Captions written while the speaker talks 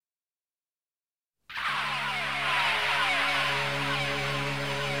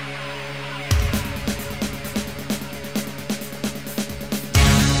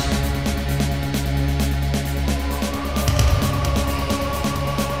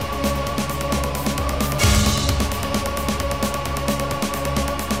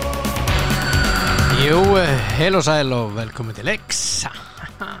Jú, heil og sæl og velkomin til leiks.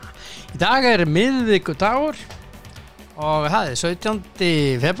 Í dag miðvikudagur og það 17.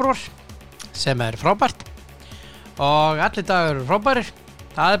 febrúar sem frábært og allir dagar eru frábærir.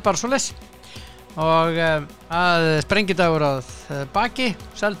 Það bara svoleiðis. Og að sprengidagur að baki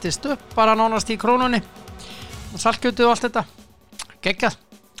seldist upp bara nánast í krónunni. Saltkjötið og allt þetta. Geggjað.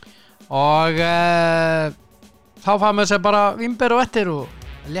 Og þá fá maður sér bara vínber og ettir og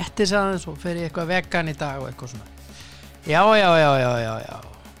létti sig aðeins og fer í eitthvað vegan í dag og eitthvað svona. Já.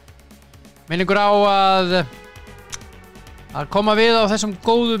 Minningur á að koma við á þessum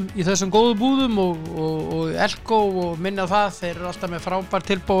góðu búðum og Elko og minna á það. Þeir eru alltaf með frábær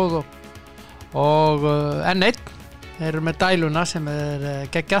tilboð og N1. Þeir eru með dæluna sem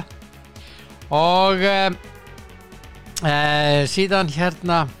geggjað. Og síðan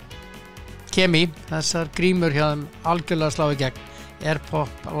hérna Kemi, þessar grímur hjá þeim algjörlega slá í gegn. Airpop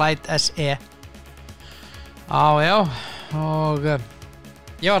Light SE. Já, og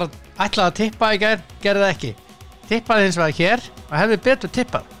ég var ætlaði að tippa í gær, gerði það ekki. Tippaði hins vegar hér og hefði betur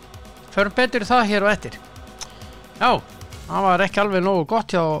tippað. Förum betur í það hér og eftir. Já, það var ekki alveg nógu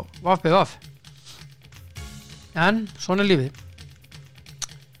gott hjá VFBVF. En svona lífið.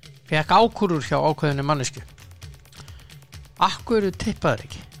 Fekk ákúrur hjá ákveðinni mannesku. Akkur tippaður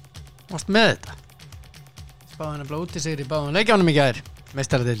ekki. Varst með þetta. Spáðan bara úti sigri í báðum leikjánum í gær,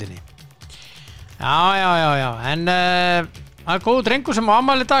 meistaradeildinni. Já, en það góðu drengur sem á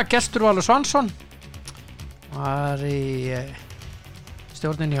afmæli í dag, Gestur Valur Svansson, var í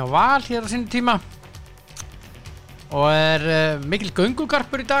stjórninni hjá Val hér á sinni tíma og mikil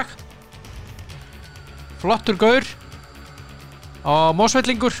göngugarpur í dag. Flottur gaur og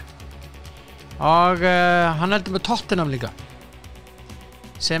mósvellingur og hann heldur með Tottenham líka,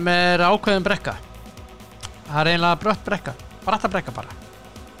 sem ákveðin brekka. Það eiginlega brött brekka, bratta brekka bara.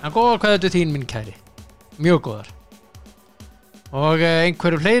 En góðar kveðju til þín, minn kæri. Mjög góðar. Og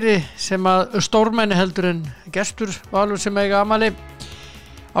einhverju fleiri sem að stórmenni heldur en Gestur Valur sem eiga afmæli.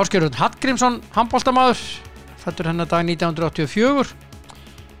 Ásgeir Örn Hallgrímsson, handboltamaður, fæddur hennar dag 1984.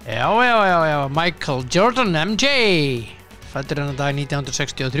 Já, Michael Jordan, MJ, fæddur hennar dag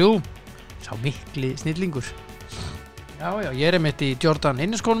 1963. Sá mikli snillingur. Já, ég mitt í Jordan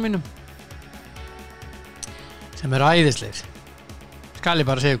inniskónum mínum. Sem æðislegir. Skal ég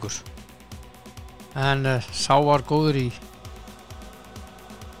bara segja ykkur. En sá var góður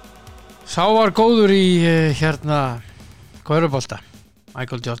í hérna körfubolta,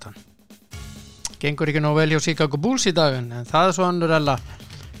 Michael Jordan. Gengur ekki nóg vel hjá Chicago Bulls í dag, en það svo önnur ella.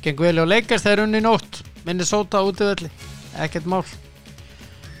 Gengur vel hjá Lakers þegar unni nótt. Minnesota útivelli. Ekkert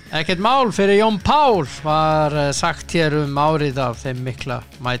mál fyrir Jón Pál, var sagt hér árið af þeim mikla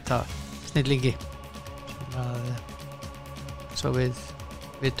mæta snillingi. Svo við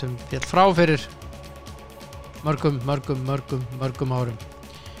vitum féll frá fyrir mörgum árum.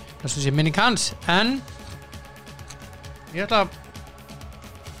 Þessu sé minning hans. En ég ætla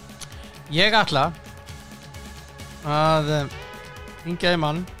að hringja í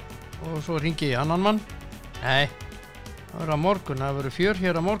mann og svo hringi ég annan mann. Nei, það verður á morgun. Það verður fjör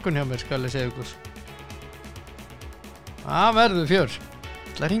hér á morgun hjá mér, skal ég segja ykkur. Það verður fjör. Ég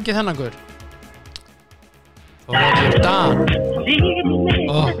ætla að hringi þennan gaur.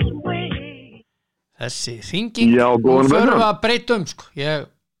 Þessi hringing. Já, góðan Nú förum við að breyta sko.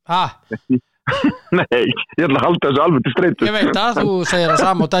 Nei, ég ætla að halda þessu alveg til streitu. Ég veit að þú segir það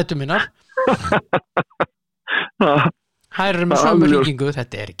sama á dætu mínar. Hær með sömu hringingu.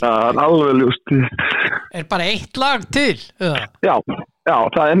 Þetta ekki. Það alveg ljóst. Bara eitt lag til? Já,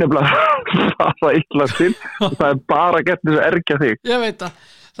 það nefnilega bara eitt lag til. Það bara gett þess að ergja þig. Ég veit að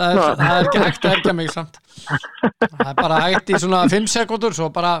það ekki hægt að ergja mig samt. Það bara hægt í svona 5 sekúndur,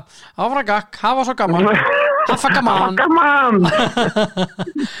 svo bara áfram gakk, hafa svo gaman. Hafa gaman.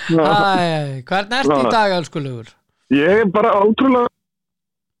 Hvernig ertu í dag, elskulegur? Ég bara ótrúlega.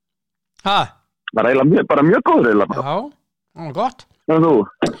 Bara mjög góður eiginlega. Já, gott. Og þú?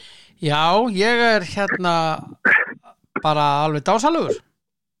 Já, ég hérna bara alveg dásalegur.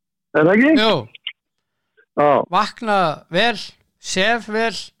 Það ekki? Jú. Vakna vel, sef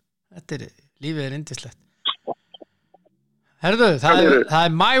vel. Lífið yndislegt. Herðu,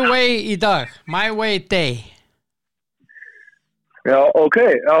 það My Way í dag. My Way Day. Já, ok.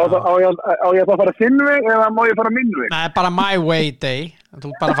 Á ég bara fara þinn veg eða má ég fara minn veg? Nei, bara My Way Day.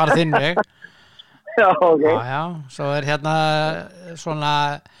 Þú bara fara þinn veg. Já, ok. Já, svo hérna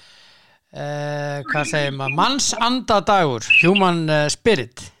svona hvað segir maður? Mannsandadagur. Human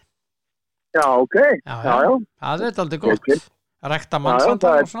Spirit. Já, ok. Já. Það aldrei gott. Rækta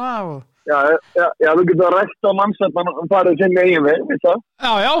mannsandar og svona og Já, þú getur að rækta mannsettan og farið sinni eigin við, veist það?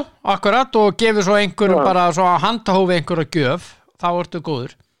 Já, akkurat og gefur svo einhverjum bara svo að handahófi einhverja gjöf, þá ertu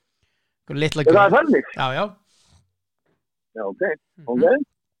góður. Einhver litla gjöf. Það er þannig? Já. Já, ok.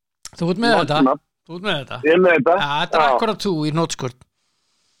 Þú ert með þetta? Ég er með þetta. Já, þetta er akkurat þú í nótskurt.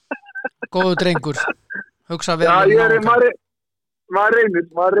 Góður drengur. Hugsa vel. Maður reynir.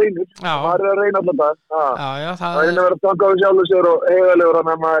 Maður er að reyna alltaf það. Já, það er að vera að taka á því sjálfur sér og heiðalegur að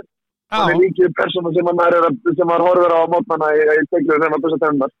maður er líkið persóna sem maður horfir á mótmanna í teglu þegar maður busta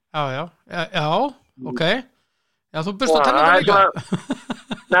tennar. Já, ok. Já, þú busta tennar líka.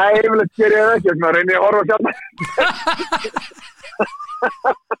 Nei, yfirleitt ger ég það ekki, maður reynir að horfa sjálf.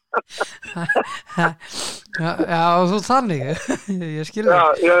 Já, þú þannig. Ég skil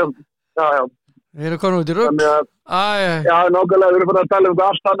það. Já. Við erum komin út í rugg. Já, nákvæmlega, við erum bara að tala um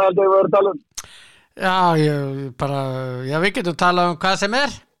allt annað en það við erum að tala um. Já, við getum talað um hvað sem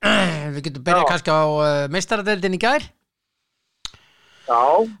er. Við getum byrjað kannski á meistaradeildin í gær. Já.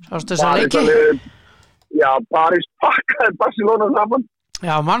 Sástu þessa leiki? Já, París pakkaði Barcelona saman.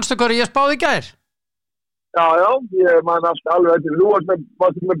 Já, manstu hverju ég spáði í gær? Já, ég man alveg eftir. Þú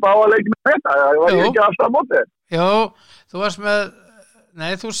varst með báðaleik með þetta. Ég var ekki alltaf á móti. Jó, þú varst með...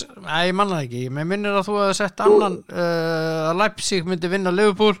 Nei, ég manna það ekki. Mér minnir að þú hefði sett annan að Leipzig myndi vinna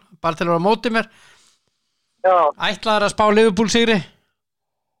Liverpool bara til að vera á móti mér. Já. Ætlaðir að spá Liverpool sigri?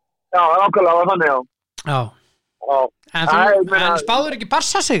 Já, nákvæmlega var þannig, já. En spáður ekki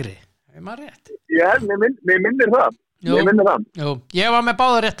Barca sigri? Er maður rétt? Já, mér minnir það. Jú, ég var með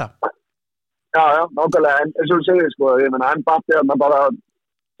báða rétta. Já, nákvæmlega. En svo segir sko, ég meina, hann batti að maður bara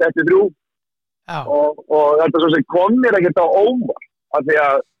setti þrjú. Já. Og þetta svo sem kom mér ekkert á óvart. Af því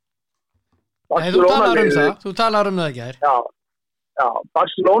að Nei, þú talar um það ekki hér. Já,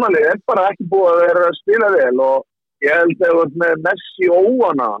 Barcelona-lið er bara ekki búið að vera að spila vel og ég held að með Messi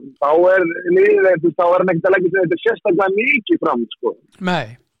óana þá er liðið, þá er hann ekkert að leggja þetta sérstaklega mikið fram, sko. Nei.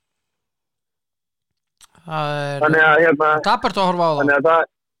 Þannig að tapart að horfa á það. Þannig að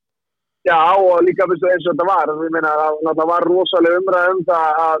já, og líka eins og þetta var, ég meina að það var rosalega umræð það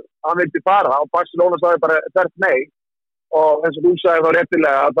að hann vildi fara og Barcelona sagði bara þert nei. Og eins og þú sagði þá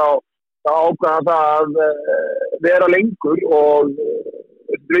réttilega þá ákvaða það að vera lengur og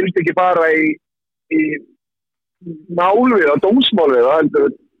vildi ekki fara í mál við það, dómsmál við það, heldur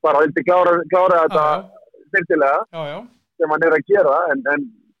bara vildi klára þetta styrtilega sem hann er að gera en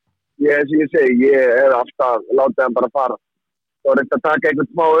ég segi, ég hef alltaf látið hann bara fara og reyndi að taka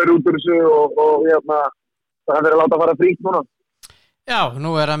einhvern smá út úr þessu og það er að láta fara frítt núna. Já,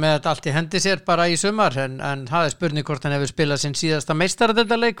 nú er hann með þetta allt í hendi sér bara í sumar en það er spurning hvort hann hefur spilað sinn síðasta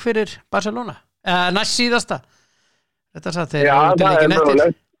meistaradeildarleik fyrir Barcelona. Næst síðasta. Þetta satt þeir útileikin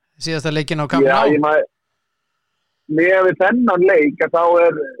eftir. Síðasta leikin á Camp Nou. Já, með þennan leik þá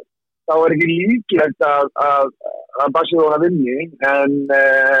er ekki líklegt að Barcelona vinni en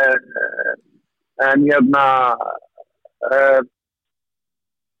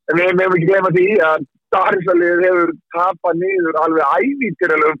við hefum ekki gleyma því að Parísarliðið hefur tapað niður alveg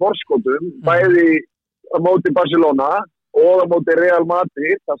ævintýralegum forskótum bæði á móti Barcelona og á móti Real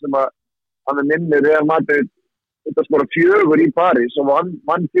Madrid þar sem að hann minnir Real Madrid þetta skora 4 í París og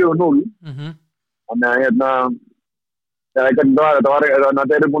vann 4-0 þannig að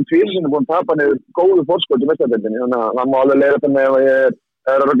það eru búin 4 sem er búin að tapa niður góðu forskótum í mestadeildinni þannig að það má alveg leiða þetta með ef ég er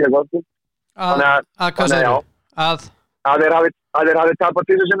að röggja eitthvað að þeir hafi tapað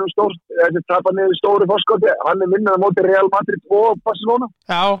til þessum tapað niður stóru forskoti, hann minnað á móti Real Madrid og Barcelona.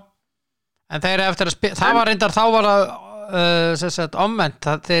 Já, en þeir eftir að það var reyndar, þá var það omvendt,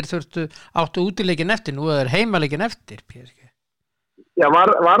 þeir áttu útileikin eftir, nú er heimaleikin eftir, PSG. Já, var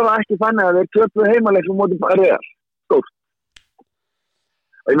það ekki þannig að þeir töpuðu heimaleikin móti Real, stórt.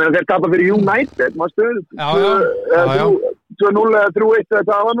 Og ég meina þeir tapað fyrir United, maður stöðu, 2-0 eða 3-1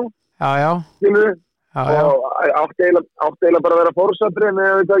 þetta var nú. Já. Og átti eiginlega bara að vera fórsatri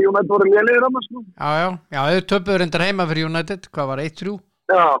með þetta United voru lélegir annars nú. Já, þau töpuðu reyndar heima fyrir United, hvað var 1-3?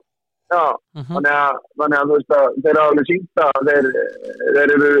 Já, þannig að þú veist að þeir hafa alveg sýnt að þeir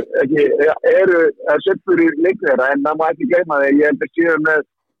eru söpur í leikverða en það má ekki gleyma þeir, ég held að séu með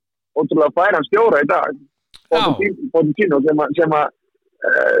ótrúlega færan stjóra í dag Pochettino sem að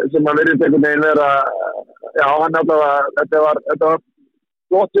verið einhvern veginn vera hann allavega, þetta var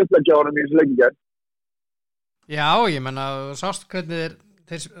flott uppleggja á honum í þessu leikingar. Já, ég menna, sást hvernig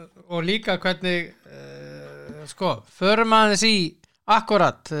þeir og líka hvernig förum aðeins í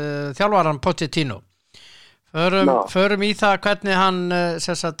akkurat þjálfaran Pochettino förum í það hvernig hann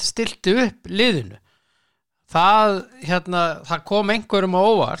stilti upp liðinu það kom einhverjum á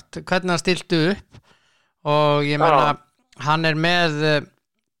óvart hvernig hann stilti upp og ég menna hann er með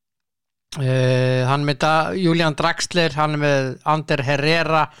hann með Julian Draxler, hann með Ander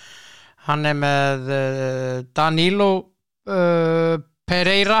Herrera, hann með Danilo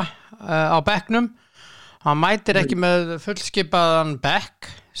Pereira á bekknum. Hann mætir ekki með fullskipaðan bekk,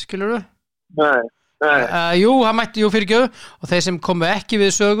 skilurðu? Nei. Jú, hann mætti fyrirgjöðu, og þeir sem komu ekki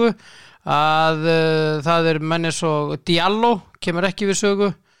við sögu að það menni svo Diallo kemur ekki við sögu,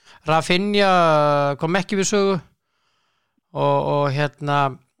 Rafinha kom ekki við sögu og hérna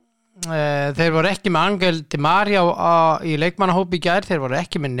þeir voru ekki með Angel Di Maria í leikmannahópi í gær, þeir voru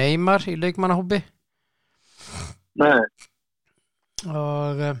ekki með Neymar í leikmannahópi. Nei.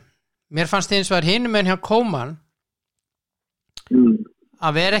 Og mér fannst eins og hinum en hjá Koeman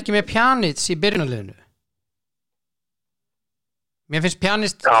að vera ekki með Pjanic í byrjunarliðinu. Mér finnst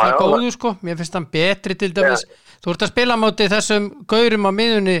Pjanic það góður sko, mér finnst hann betri til dæmis. Þú ert að spila á móti þessum gaurum á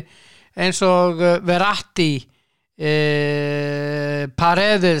miðunni eins og Verratti,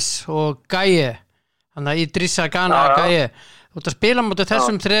 Paredes og Gaye, hann að Idrissa Gana Gaye. Þú ert að spila á móti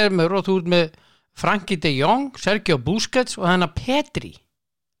þessum þremur og þú ert með Frankie de Jong, Sergio Busquets og þennan Pedri.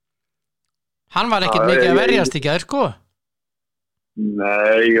 Hann var ekkert mikið að verjast ekki að sko.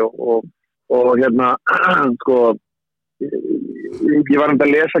 Nei, og hérna sko ég var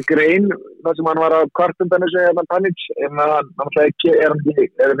að lesa grein þar sem hann var á kvartundan þessu hérna Pjanic, en hann ekki er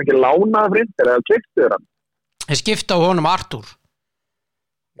hann ekki lánað fyrir eða keyptur hann. Ég skipta á honum Artur.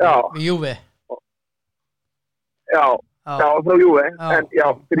 Já. Í Juve. Já, frá Juve, en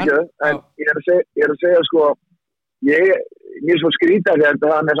fyrirgjöðu, en ég er að segja sko, mér er svo skrítið að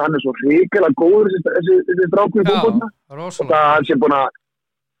hann er svo hrikalega góður þessi strákur í fótbolta. Og það hann sé búin að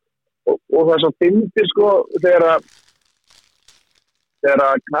og það er svo fyndir sko þegar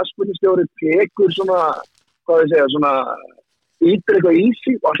knattspyrnustjóri tekur svona, hvað ég segja, svona ítir eitthvað í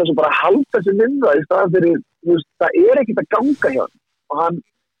sig og alltaf svo bara halda sig við það í staðan fyrir, þú veist, það er ekkert að ganga hjá hann og hann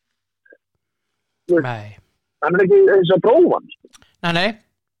hann er ekki eins og prófa hann. Nei.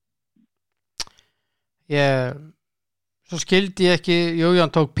 Svo skildi ég ekki,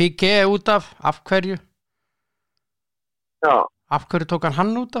 hann tók Piqué út af hverju? Já. Af hverju tók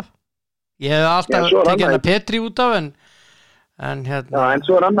hann út af? Ég hef alltaf tekið hann Petri út af en hérna. Já, en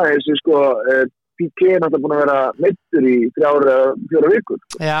svo er annað þessu sko, Piqué er náttúrulega búin að vera meiddur í 3-4 vikur.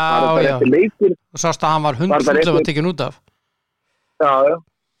 Já. Og sást að hann var 100% að tekið út af. Já.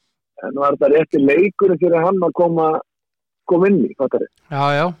 En var þetta rétti leikur fyrir hann að koma inn í, fattar þið?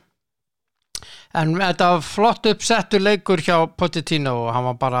 Já. En þetta var flott uppsettur leikur hjá Pochettino og hann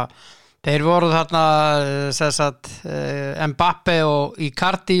var bara, þeir voru þarna Mbappe og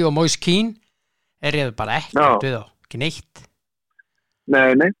Icardi og Moise Kean ég bara ekkert við þá, ekki neitt.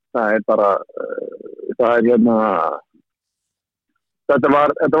 Nei, það er bara það er hérna þetta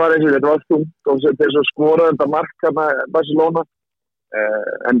var stungt og þeir svo skoraði þetta mark hérna Barcelona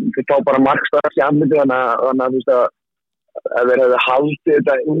en þeir fá bara markstæðast í andliti þannig að þú veist að ef þeir hefði haldið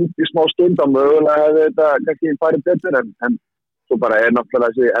þetta út í smá stund þá mögulega hefði þetta kannski farið betur en svo bara er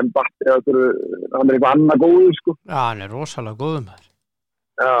náttúrulega þessi Mbappe hann er eitthvað annað góður sko. Já, hann er rosalega góður maður.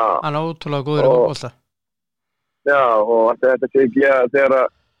 Já. Hann er ótrúlega góður í fótbolta. Já, og þetta teki ég þegar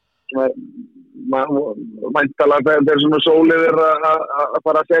mæntalega þeir svona sóliðir að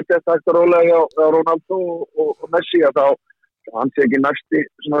fara að setja þetta rólega á Ronaldo og Messi að þá hann sé ekki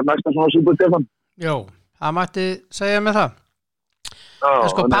næsta svona superstefan. Jó, það mætti segja með það. En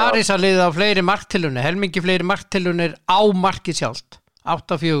sko París að liða á fleiri marktilunni, helmingi fleiri marktilunir á markið sjálft,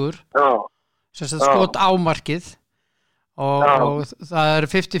 8-4. Já. Sem skot á markið og það er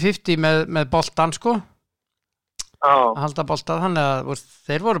 50-50 með boltan sko. Að halda bolta þannig að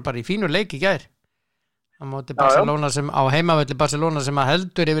þeir voru bara í fínu leik í gær á móti Barcelona sem á heimavelli Barcelona sem að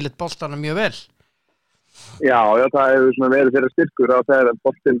heldur yfirleitt boltana mjög vel. Já, það hefur svona verið þeirra styrkur að það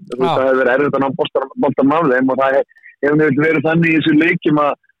hefur verið erfitt að ná boltan af þeim og það hefur verið þannig í þessu leikjum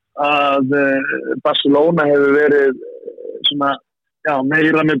að Barcelona hefur verið svona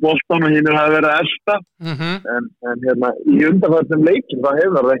meira með boltan og hinnur hafa verið að elta en hérna í undanförnum leikjum það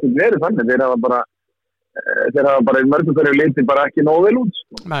hefur það ekki verið þannig þeir hafa bara í mörgum hverju leiti bara ekki nógu vel út.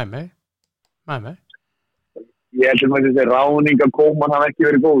 Nei. Ég held að þessi ráning að Koeman hafa ekki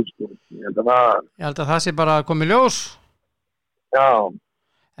verið góð sko. Ég held að það sé bara komið ljós. Já.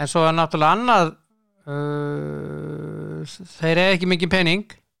 En svo er náttúrulega annað þeir eiga ekki mikið pening.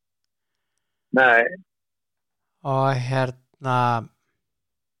 Nei. Og hérna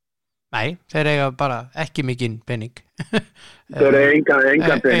þeir eiga bara ekki mikið pening. Þeir eiga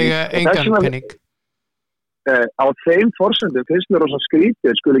engan pening. Á þeim forsendum finnst mér rosa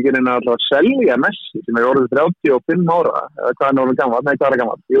skrítið skulle ekki reyna að selja Messi sem er orðið 35 ára eða hvað er orðið gammal, hvað er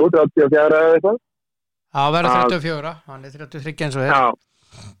gammal? Jú, 34 eða eitthvað? Já, verður 34, hann er 33 eins og þér. Já,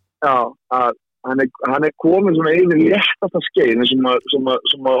 já, að hann komin svona yfir léttasta skeið sem að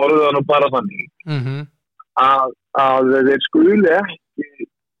orðið hann bara þannig að þeir skuli ekki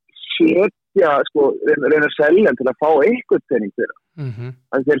setja, sko, reyna að selja til að fá eitthvað penning fyrir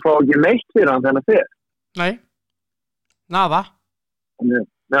að þeir fá ekki neitt fyrir hann þegar hann fer. Nei, nada.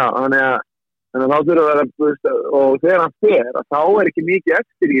 Já, þannig að þá þurfa að vera, og þegar hann fer að þá ekki mikið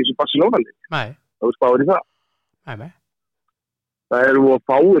eftir í þessu Barcelona-lið. Nei. Þá spáir í það. Nei. Það eru og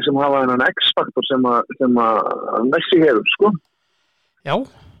fáir sem hafa þennan X-faktor sem að Messi hefur, sko. Já,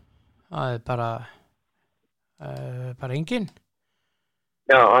 það er bara engin.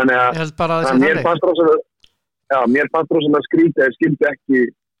 Já, þannig að ég held bara að mér fannst rosalega skrítið að skildi ekki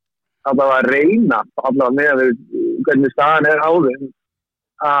að það var að reyna allavega með hvernig staðan á þeim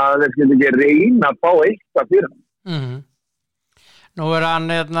að þeir skildi ekki reyna að fá eitthvað fyrir hann. Nú hann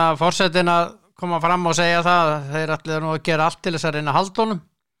forsetinn að koma fram og segja það að þeir ætluðu nú að gera allt til þess að reyna að halda honum.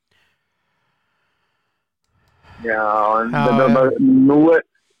 Já, en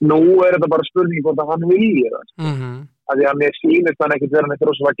nú er þetta bara spurning hvort að hann vilji það. Af því að mér sýnist hann ekkert vera neitt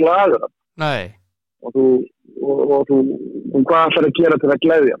rosalega glaður. Nei. Og þú hvað ætlar að gera til að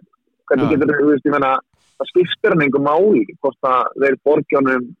gleðja hann? Hvernig getur þú veist, ég meina, það skiptir hann einhver máli hvort að þeir borgi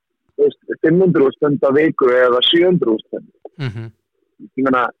honum 500.000 á viku eða 700.000. Ég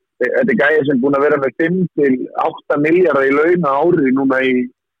meina, þetta gæði sem búin að vera með 5 til 8 miljardar í laun á ári núna í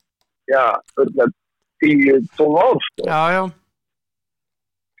 10-12 ár, sko. Já.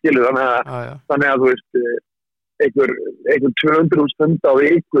 Skilur, þannig að þú veist einhver 200.000 á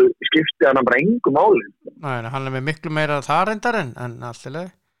viku skipti hann bara engu máli. Nei, hann með miklu meira þar reyndar en allt í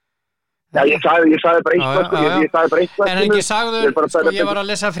lagi. Já, ég sagði bara eitthvað, ég sagði bara eitthvað. En ekki sagður, sko, ég var að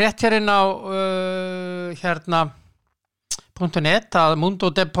lesa frétt hérinn á .net að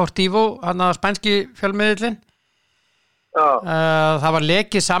Mundo Deportivo, hann að spænski fjölmiðillinn. Það var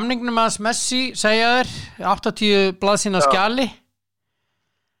lekið samningnum að Messi, segja þér, 80 blaðsíðna skjali.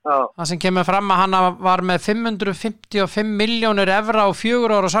 Það sem kemur fram að hann var með 555 milljónir evra á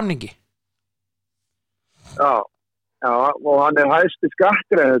 4 ára samningi. Já, og hann hæsti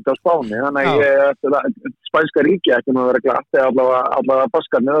skattgreiðandi á Spáni, þannig að spænska ríki ekki að vera glatt eða allavega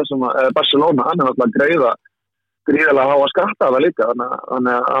Barcelona, hann alltaf gríðarlega háa skatta það líka,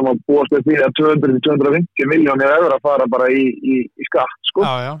 þannig að hann var búast við því að 200-250 milljónir evra fara bara í skatt, sko.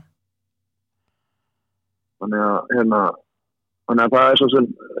 Já. Þannig að það er svo sem,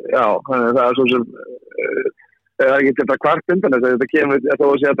 það er ekki þetta kvart undan þess að þetta kemur, þá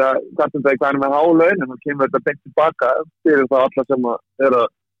að segja þetta kvart undan hvað með hálaun, en þá kemur þetta beint tilbaka fyrir það alla sem að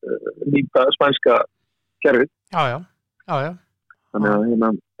nýta spænska kerfið. Já. Þannig að,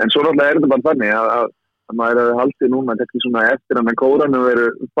 en svo náttúrulega þetta bara þannig að maður hefur haldið núna ekki svona eftir að með kóranum veru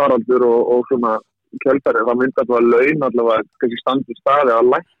faraldur og svona kjölfæri, það myndi að það laun allavega kannski standi staði að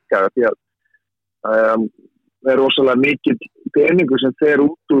lækka því að það er rosalega mikið peningur sem fer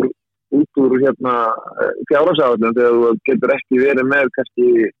út úr fjárhagsáætlun þegar þú getur ekki verið með kannski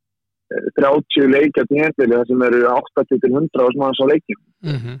 30 leikja tímabili þar sem eru 80-100 manns á leikjum.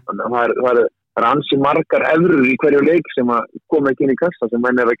 Þannig að það er ansi margar evrur í hverju leik sem að koma ekki inn í kassa sem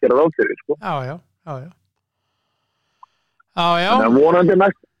menn að gera ráð fyrir, sko. Já. Þannig að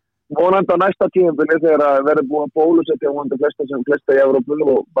vonandi á næsta tímabili þegar að verður búið að bólusetja vonandi flesta í Evrópu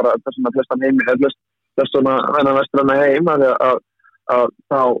og bara þess að flesta heimi þess svona vennan vestrana heim að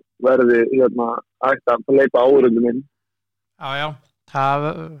þá verði ætti að leipa áurundum inn. Já.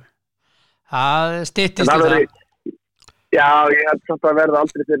 Það styttist í það. Já, ég held samt að verða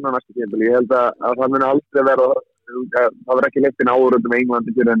aldrei fyrir næsta tímabili. Ég held að það muni aldrei verða, það verður ekki leipt inn áurundum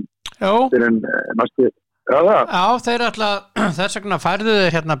Englandi fyrir næstu. Já, þeir þess vegna færðu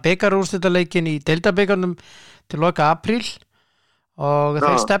þeir bikarúrslitaleikin í deildabikarnum til loka apríl. Og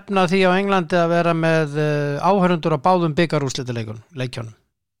þeir stefna því á Englandi að vera með áhörundur á báðum bikarúrslitaleikjunum.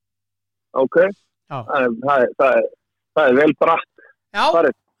 Ok. Það er vel bratt. Já,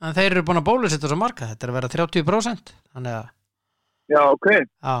 en þeir eru búin að bólusetja svo marga. Þetta er að vera 30%. Þannig að... Já, ok.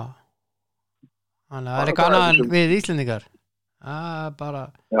 Já. Þannig að það er ekki annað en við Íslendingar. Bara...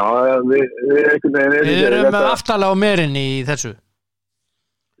 Já, við erum með aftalega á merinni í þessu.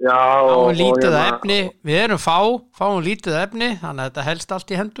 Já, fáum lítið efni, við erum fáum lítið efni, þannig að þetta helst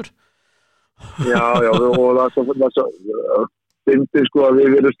allt í hendur. Já, og það er svo fyndið, sko, að við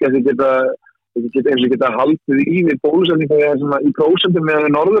verðum skemmt geta haldið í við bólusetningu í prósentum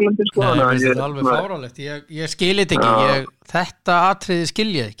með Norðurlandi, sko. Nei, þetta er alveg fáránlegt, ég skil þetta ekki, þetta atriði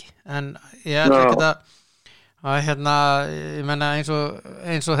skil ég ekki, en ég ætla ekki að ég menna eins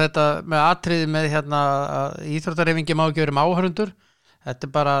og þetta með atriði með íþróttareifingi má ekki vera með áhörundur. Þetta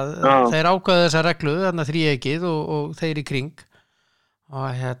er bara, þeir ákvæðu þessa reglu, þarna þríekið og þeir í kring og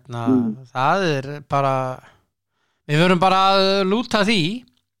það bara við verum bara að lúta því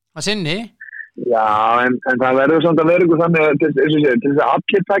að sinni. Já, en það verður samt að vera ykkur þannig til þess að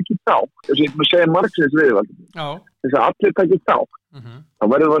allir taki þátt, þess að ég má segja margsins við þess að allir taki þátt, þá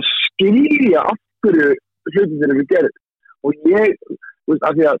verður það að skilja af hverju hlutin við gerum. Og ég,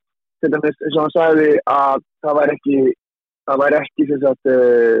 af því að þetta með eins og hann sagði að það væri ekki þess að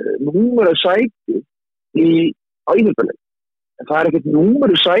númeru sæti á íþróttaleik. En það er ekkert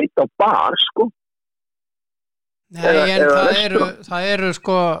númeru sæti á bar, sko. Nei, en það eru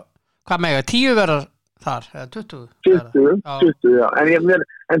sko, hvað mega, 10 verðar þar, eða 20? 20, já.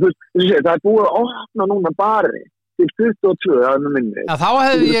 En þú veist, það er búið að opna núna bari til 22, það er með minni. Já, þá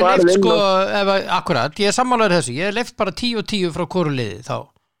hefði ég leyft sko, akkurat, ég er sammálaður þessu, ég hef leyft bara 10 og 10 frá hvoru liði þá.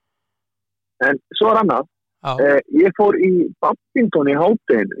 En svo er annað, ég fór í badminton í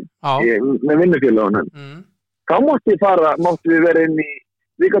hádeginu með vinnufélögunum. Þá mátti við vera inn í,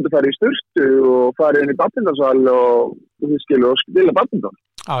 við gætu fara í sturtu og fara inn í badmintonsal og spila badminton.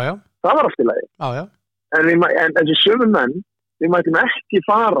 Já. Það var allt í lagi. Já. En þessi sömu menn, við mættum ekki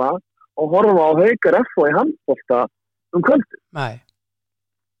fara og horfa á Haukar FH í handbolta kvöldi. Nei.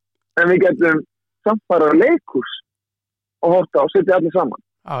 En við getum samt bara leikhús og horta og setja allir saman.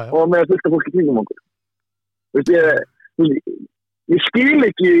 Já. Og með að fylgta fólki kringum okkur. Ég skil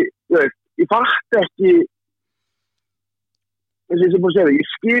ekki, ég fatt ekki, eins og ég sem búin að segja, ég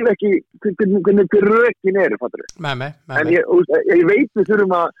skil ekki hvernig rökin fattur við. Nei. En ég veit við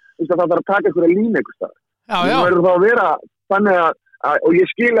þurfum að það þarf að taka einhverja línu einhvers staðar. Já. Það verður þá að vera þannig að og ég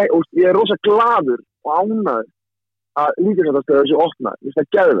skil ekki, ég er rosa glaður og ánægður að líkamsræktarstöðvar séu opnað. Ég finnst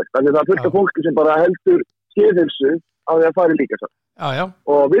það geðveikt, af því það fullt af fólki sem bara heldur geðheilsu á því að fara í líkamsrækt. Já.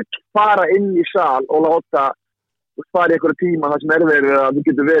 Og vill fara inn í sal og láta fara í einhverja tíma þar sem verið að við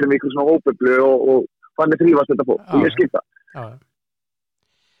getum verið með einhver svona ópeflu og þannig þrífast þetta fólk. Og ég skil það. Já.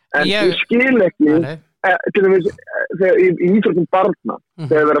 En ég skil ekki til dæmis í íþróttum barna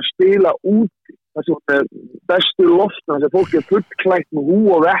þegar verið að spila úti það sem bestu loftna þess að fólk er fullklætt með hú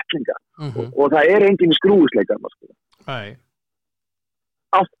og vettlinga og það er enginn skrúisleikar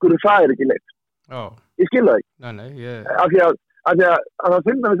af hverju það er ekki leitt. Ég skil það ekki. Af því að það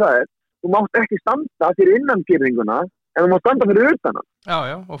finna við það þú mátt ekki standa fyrir innangirðinguna en þú mátt standa fyrir utan hann.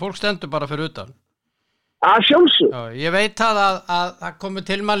 Já, og fólk stendur bara fyrir utan. Að sjálfsög. Ég veit að komu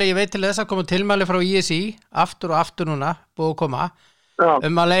tilmæli, ég veit til þess að komu tilmæli frá ISI, aftur og aftur núna, búið að koma,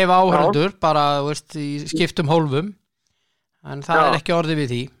 að leyfa áhörundur, bara, í skiptum hólfum, en það er ekki orðið við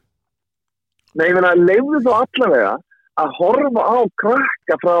því. Nei, ég meina, leyfðu þú allavega að horfa á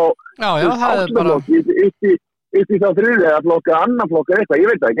krakka frá áttunarflokki upp í þá þriðja flokka, annan flokka, eitthvað, ég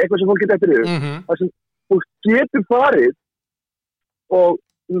veit það ekki, eitthvað sem fólk getur eftir yfir. Það sem fólk getur farið og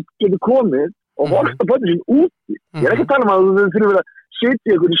getur komið og vorsta bönnum sín úti. Ég er ekki að tala að þú þurfum að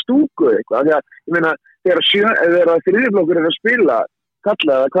setja ykkur í stúku eða eitthvað. Því að, ég meina, þegar þriðjaflokkur er að spila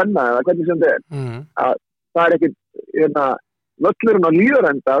kalla eða kvenna eða hvernig sem það að það er ekki, völlurinn á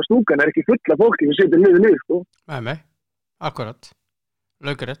Hlíðarenda stúkan er ekki fulla fólki sem setur liðið, sko. Nei, akkurat.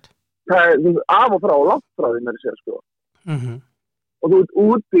 Laukurinn. Það er af og frá og langt frá því með þessi, sko. Og þú ert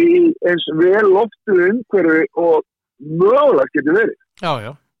úti í eins vel loftu umhverfi og mögulega getur verið.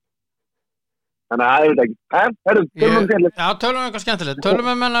 Já. Þannig að ég veit ekki. Tölum um skemmtilegt. Já, tölum eitthvað skemmtilegt. Tölum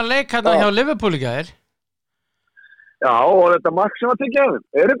hennar leik hjá Liverpool í gær. Já, og þetta mark sem að tekja af þeim.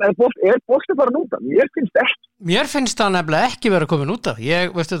 Er bolti bara út af? Mér finnst ekki. Mér finnst það nefnilega ekki vera komin út af.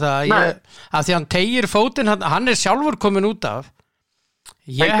 Veistu það, að því hann tegir fótinn, hann er sjálfur komin út af.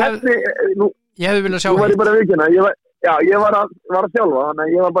 Ég hefði viljað sjá hitt. Þú var ég bara vikina. Ég var að þjálfa, þannig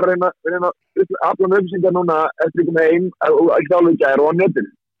að ég var bara að reyna að afla með upplýsingar núna eftir ekki með einn, ekki þjálfa í gær og á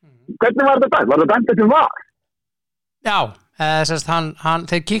netinu. Hvernig var þetta dæmt? Var þetta dæmt eftir var? Já,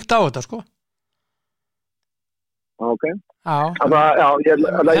 þeir kíktu á þetta, sko. Ok. Já. Þetta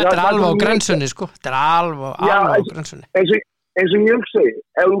er alveg á grensunni, sko. Þetta er alveg á grensunni. Eins og ég segi,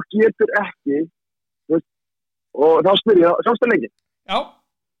 ef þú getur ekki, og þá spyr ég, sástu lengi? Já.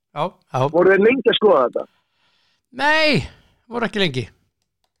 Voru þeir lengi að skoða þetta? Nei, voru ekki lengi.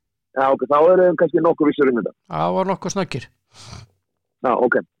 Já, ok, þá eru þeim kannski nokkuð vissur þetta. Það var nokkuð snöggir. Já,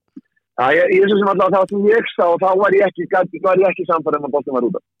 ok. Ég er svo sem alltaf það sem ég sá og þá var ég ekki samfærið að boltin var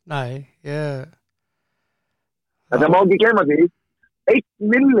út af. Nei, Það má ekki gleyma því 1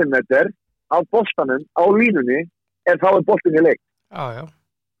 millimeter af boltanum á línunni en þá er boltin í leik. Já.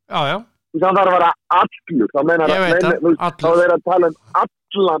 Það þarf að vera allur. Þá er að tala um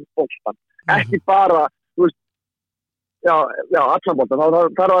allan boltan. Ekki bara, allan boltan. Það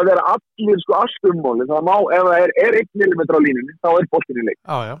þarf að vera allir allt ummálið. Það má, ef það er 1 millimeter á línunni, þá er boltin í leik.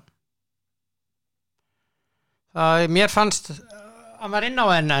 Já. Mér fannst hann var inn á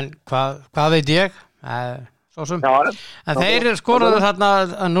en hvað veit ég? Svo sem. Já, En þeir skoraðu þarna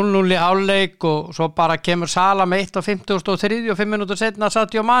 0-0 í hálfleik og svo bara kemur Sala með 1 á 53 og 5 mínútur setna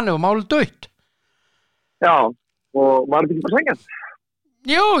Sadio Mane og málið dautt. Já, og var þetta ekki bara sengjant?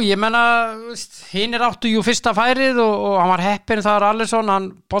 Jú, ég menna, hinir áttu jú fyrsta færið og hann var heppinn þar Alisson,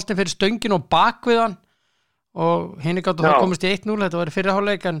 hann boltinn fyrir stöngin og bak við hann og hinir gáttu þá komist í 1-0, þetta var í fyrri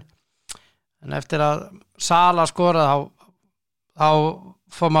hálfleik en eftir að Sala skoraði þá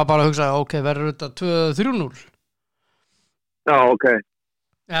fór maður bara að hugsa, ok, verður þetta 2-3-0? Já, ok.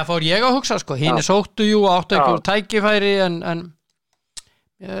 Eða fór ég að hugsa, sko, hinir sóttu jú og áttu einhver tækifæri en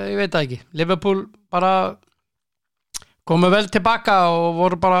ég veit það ekki, Liverpool bara komu vel tilbaka og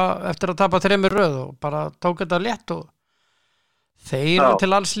voru bara eftir að tapa 3 röð og bara tók þetta létt og þeir eru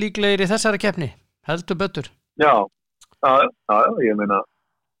til alls líklegir í þessari keppni, heldur betur. Já, ég meina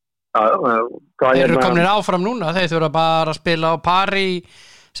þeir eru komnir áfram núna, þeir þurfa bara að spila á pari í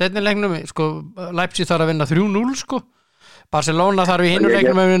seinni leiknum, sko, Leipzig þarf að vinna 3-0, sko, Barcelona þarf í hinu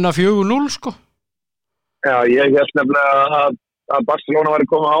leiknum að vinna 4-0, sko. Já, ég held nefnilega að Barcelona var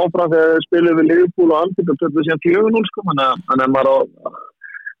að koma áfram þegar þeir spiluðu við Liverpool og Anfield og töfðu síðan 4-0, sko, þannig að maður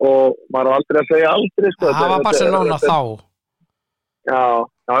á aldrei að segja aldrei, sko. Það var Barcelona þá. Já,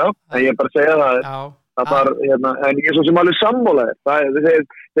 en ég bara segja það var, en ég er svo sem alveg sammálaðir,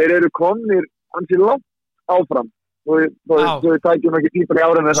 þeir eru komnir ansi langt áfram og við tækjum ekki típar í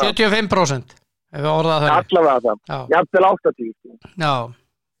árið 75% ef við orðað það. Allavega það, jafnvel 80. Já.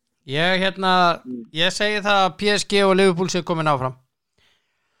 Ég segi það að PSG og Liverpool sé komin áfram.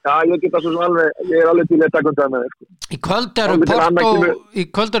 Já, ég er alveg til að taka það með þér, sko. Í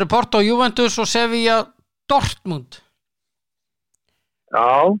kvöld eru Porto, Juventus og Sevilla Dortmund.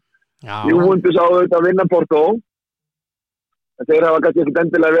 Já. Juventus á auðvitað að vinna Porto. En þeir hafa kannski ekki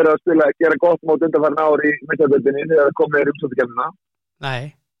endilega verið að spila, gera gott mót undanfarna ár í meistaradeildinni þegar það komið umsóknarkeppnina. Nei.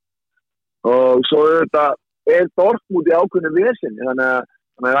 Og svo auðvitað Dortmund í ákveðnu vesinni, þannig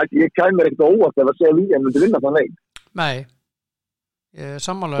að ég kæmur ekkert óvart ef að Sevilla myndi vinna þann leik. Nei, ég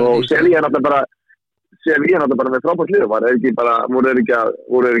sammála. Og Sevilla er náttúrulega bara með frábært lið, voru þeir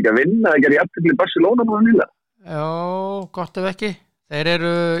ekki að vinna eða gera jafntefli í Barcelona núna nýlega? Já, gott ef ekki. Þeir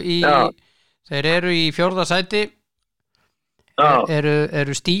eru í 4. sæti,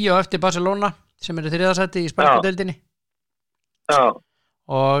 eru stíu eftir Barcelona sem eru 3. sæti í spænsku deildinni. Já.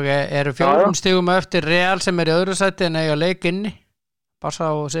 Og eru 4 stigum eftir Real sem er í 2. sæti en eiga leik inni.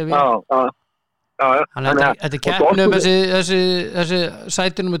 Barca og Sevilla. Já. Þannig að þetta keppnum þessi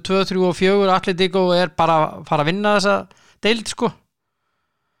sæti nummer 2, 3 og 4 Atletico er bara að fara að vinna þessa deild, sko.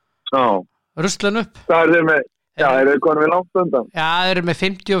 Já. Ruslan upp. Það er þeir konum við langt undan. Já, þeir eru með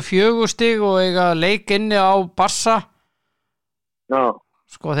 54 stig og eiga leik inni á Barca. Já.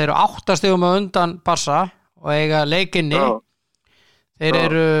 Sko, þeir eru 8 stigum á undan Barca og eiga leik inni. Já. Þeir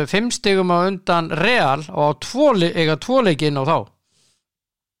eru 5 stigum á undan Real og eiga 2 leiki inn á þá.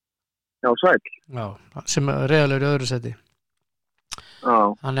 Já, sæl. Já, sem Real eru í 2. sæti. Já.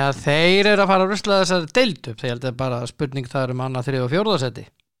 Þannig að þeir eru að fara að rusla þessari deild upp. Þeir heldur bara spurning þar 2., 3. og 4. sæti.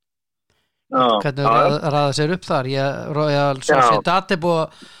 Já. Hvernig ræða sér upp þar? Sociedad er búið að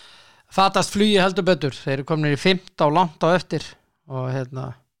fatast flugi heldur betur. Þeir eru komin í 5. og langt á eftir. Og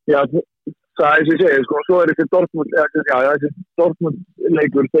Já, það er sem ég segi, sko, svo er þessi Dortmund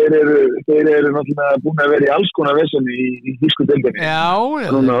leikur, þeir eru náttúrulega búin að vera í alls konar vesenni í þýsku deildinni. Já,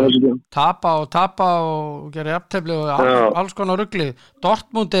 tapa og gera jafntefli og alls konar rugli.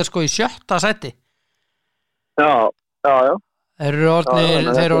 Dortmund er sko í 7. sæti. Já. Þeir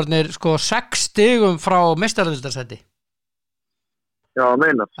eru orðnir sko 6 stigum frá meistaradeildarsæti. Já,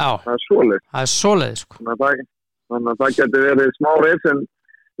 meinar. Já. Það er svoleiðis, sko. Þannig að það getur verið smá vesen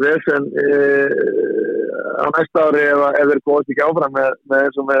á næsta ári ef þeir komast ekki áfram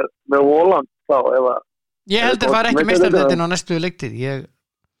með Voland þá. Ég held að fara ekki meistaradeildin á næstu leiktíð.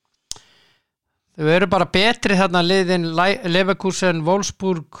 Þau eru bara betri þarna liðin Leverkusen,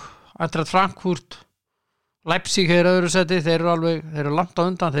 Wolfsburg, Eintracht Frankfurt, Leipzig er 2. sæti, þeir eru langt á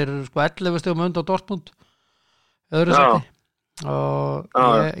undan, þeir eru sko 11 stigum undan Dortmund 2. sæti. Og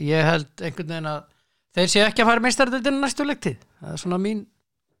ég held einhvern veginn að þeir séu ekki að fara meistaradeildin á næstu leiktíð. Það er svona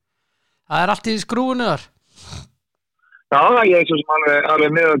það er allt í skrúinu þar. Já, ég er svo sem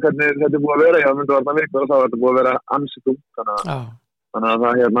alveg með hvernig þetta er búið að vera. Já, myndi að verða vikur og þá er þetta búið að vera ansitum. Þannig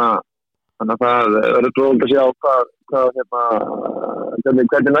að það er gróðult að sjá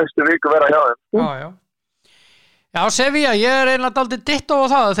hvernig næstu viku vera hjá þeim. Já, Sevilla, ég er eiginlega daldið ditt á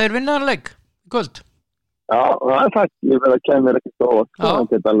það. Þeir vinnaðan leik í kvöld. Já, það er það. Ég verð að kemur ekkert á það. Það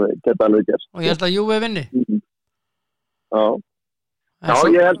geta alveg gerst. Og ég held að Juve vinni. Já. Já,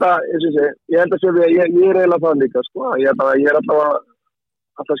 ég held að Sevilla, ég er eiginlega það líka, sko. Ég er alltaf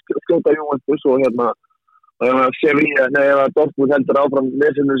alltaf skjóta Juventus og hérna Sevilla, ef Dortmund heldur áfram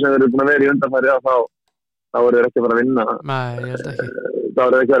lesinu sem þeir eru búin að vera í undanfæri þá eru þeir ekki að fara að vinna. Nei, ég held ekki. Þá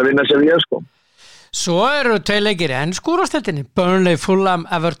eru þeir ekki að vinna Sevilla, sko. Svo eru 2 leikir í ensku úrvalsdeildinni, Burnley, Fulham,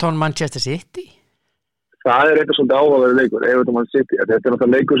 Everton, Manchester City. Það er eitthvað svolítið áhugaverður leikur, Everton, Manchester City. Þetta er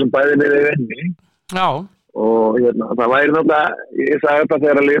náttúrulega leikur sem bæði liðið vinni. Já. Og hérna, það væri náttúrulega, ég sagði þetta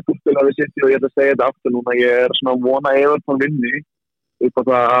þegar að Liverpool spilaði City og ég ætla að segja þetta aftur núna, ég er svona að vona Everton vinni upp á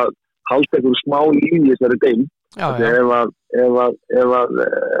það að halda einhverju smá lífi í þessari deil.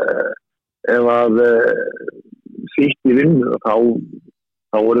 Ef að City vinnu þá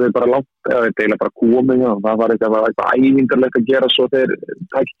voru þeir bara langt eða þeir deila bara komið og það var eitthvað ævingarlegt að gera svo þeir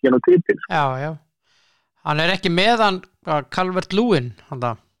takk ekki hennar titil. Já. Hann er ekki með hann Calvert-Lewin hann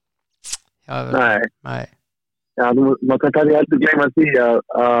það. Nei. Já, maður kann ég heldur gleyma því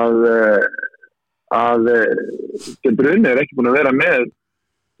að De Bruyne er ekki búin að vera með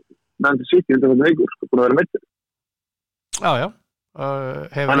Manchester City undan þetta leikur, búin að vera meiddur. Já.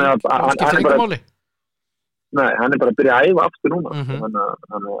 Hefur hann skipt ekki máli? Nei, hann er bara að byrja að æfa aftur núna.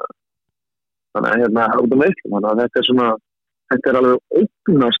 Þannig að hérna út af meðslum, þannig að þetta er alveg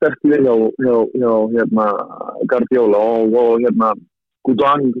ógna sterkt við hjá hérna Guardiola og hérna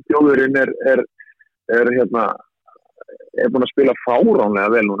Gudoan þjóðurinn er hérna búin að spila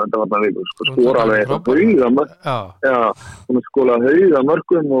fáránlega vel núna þetta var það vikur, skora alveg hauga mörgum skora hauga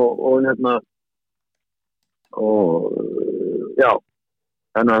mörgum og hérna og já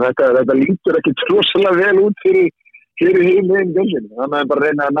þannig að þetta lítur ekki rosalega vel út fyrir heim gölsinn, þannig að bara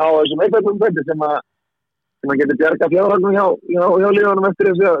reyna að ná þessum eitthvað sem að geti bjarga fjárhagnum hjá liðanum eftir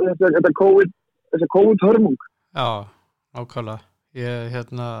þetta COVID-hörmung. Já, ákvæmlega. Ég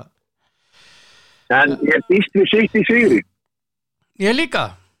En ég býst við sitt í sigri. Ég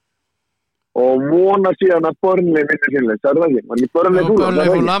líka. Og vona síðan að Burnley vinni sínleik, það er það ekki? Man í Burnley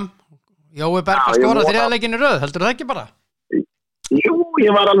Fulham. Jói Berg að skora 3. leikinn í röð, heldur það ekki bara? Jú,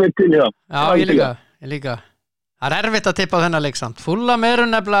 ég var alveg til í það. Já, ég líka. Það er erfitt að tippa á þennan leik samt. Fulham eru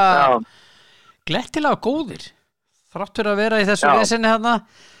nefnilega glettilega góðir. Þráttur að vera í þessu lesinni hérna.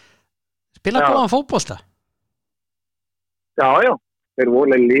 Spila góðan fótbolta. Já. Þeir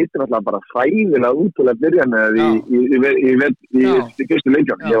voru litur alltaf bara fræðilega útúlega byrja með í fyrstu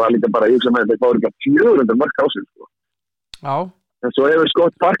leikjum. Ég var líka bara að hugsa með þeir fáið ekki 400 mörk á sig. Já. En svo hefur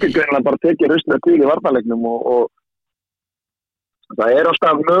Scott Parker greinlega bara tekið ruslega til í varnarleiknum og það er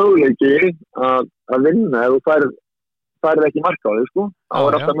alltaf möguleiki að vinna ef þú færið ekki mark á þig, sko. Það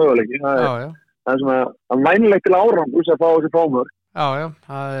er alltaf möguleiki. Það er svona að mænilegt til árangur að fá þessi fámörk. Já,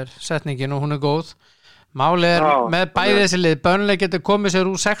 það er setningin og hún er góð. Máli er með bæði þessi lið Burnley getur komið sér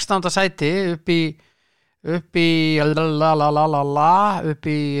úr 16. sæti upp í 14.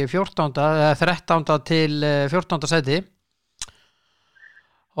 eða 13. til 14. sæti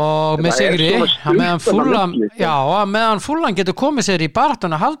og með sigri meðan Fulham getur komið sér í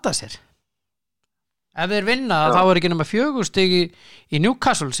baráttuna að halda sér ef þeir vinna þá er ekki nema 4 stig í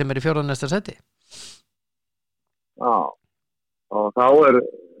Newcastle sem er í 4. sæti. Og þá er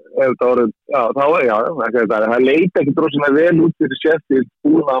það leita ekki droslega vel út fyrir Sheffield,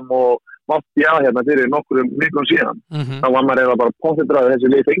 Fulham og Mafia hérna fyrir nokkrum vikum síðan. Þá var maður eða bara koncentraði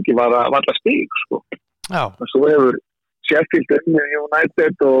þessi lið fengi var alltaf stig, sko. Og svo hefur Sheffield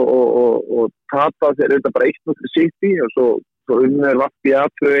United og tapað þeir þetta bara 1-0 City og svo unnur Mafia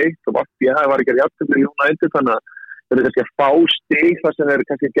 2-1 og Mafia var ekki að jafna United þannig að þeir eru kannski að fá stig þar sem þeir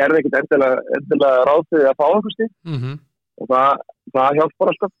kannski gerði ekkit endilega ráð fyrir að fá eitthvað stig. Og það hjálpar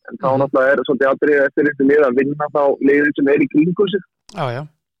alltaf en þá náttúrulega er svolítið aðrið eftir þessi lið að vinna þá liðin sem er í kringum sig. Já.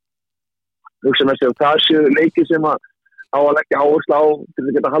 Hugsa með sig það séu leiki sem að leggja áherslu á til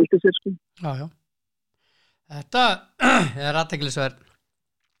að geta haldið sér, sko. Já. Þetta er athyglisverð.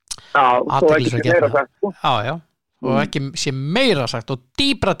 Já, svo ekki meira sagt, sko. Já. Og ekki sé meira sagt og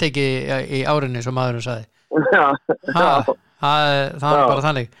dýpra tekið í árinu sem maðurinn sagði. Það er bara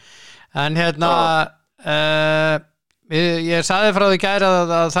þannig. En hérna ég sagði frá því gæri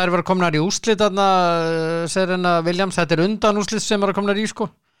að þær var komnar í úrslit þarna Serena Williams, þetta er undan úrslit sem var komnar í, sko.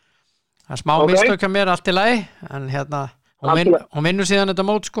 Það er smá mistök hjá mér, allt í lagi en hérna, hún vinnur síðan þetta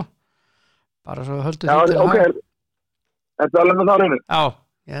mót, sko. Bara svo höldu því til að hafa. Þetta alveg með það reynu? Já,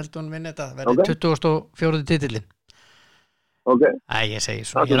 ég held hún vinni þetta, verði 24. titillin. Nei, ég segi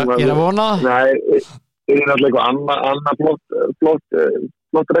svo, ég er að vona það. Nei, er það eitthvað annað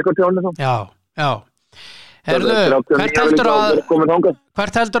flott rekordtjónu þá? Já. Herðu,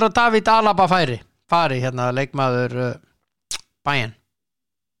 hvert heldur að David Alaba fari hérna leikmaður Bayern?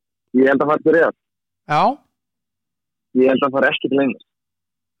 Ég held að fara til Real. Já. Ég held að fara ekki til England.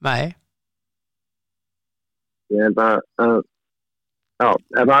 Nei. Ég held að Já,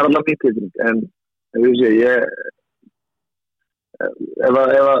 en það alltaf mín tilfinning, en ég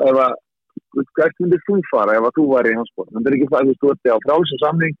hvert myndir þú fara ef þú væri í hans sport? Það ekki það að þú ert á frálsum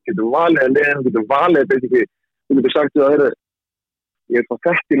samning, getur valið að liðin, getur valið, þú getur sagt að ég fá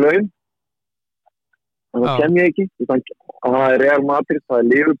þetta í laun, en það kem ég ekki, það Real Madrid, það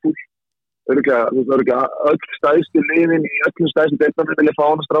Liverpool, örgulega öll stæðstu liðin í öllum stæðstu deildum vilja fá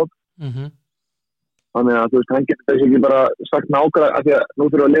hann að strátt. Þannig að hann getur þessi ekki bara sagt nákvæmlega af því að nú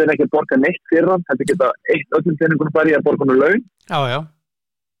þurfa liðin ekki að borga neitt fyrir hann, þetta geta öllum penningunum færi að borga hann laun. Já.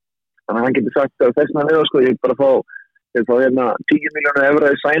 Þannig að hann getur sagt að þessna við ég bara fá 10 milljónir evra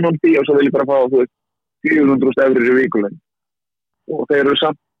í sign-on fee og svo vil ég bara fá 400.000 evrur í vikulegn. Og þeir eru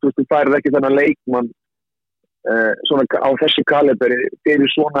samt, þú færið ekki þennan leikmann svona á þessu kaliberi fyrir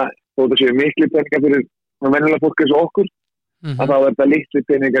svona, þó það séu miklu peningar fyrir venjulega fólk eins og okkur, að þá það litlu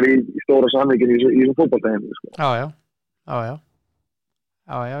peningar í stóra samvíkin í þessum fótboltaheimi.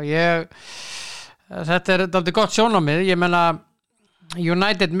 Já, þetta er dálítið gott sjónarmið. Ég meina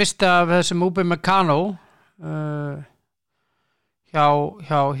United misti af þessum Upamecano hjá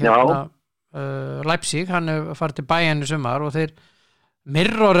Leipzig, hann er farið til Bayern í sumar og þeir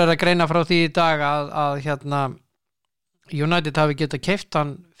Mirror að greina frá því í dag að United hafi getað keypt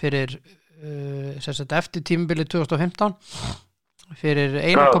hann fyrir eftir tímabili 2015 fyrir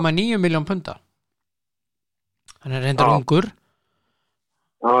 1,9 milljón punda. Hann er reyndar ungur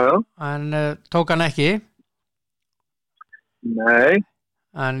en tók hann ekki. Nei.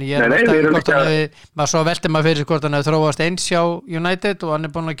 En ég maður svo velti maður fyrir hvort hann hefur þróast eins hjá United og hann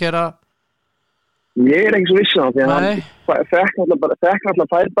er búin að gera. Ég er ekki svo viss á því að hann fekk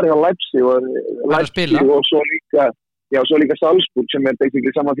alltaf fær bara hjá Leipzig og svo líka Salzburg sem er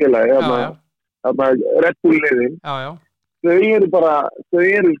basically sama félagi, Red Bull liðin. Þau eru bara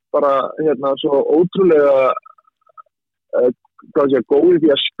svo ótrúlega góði því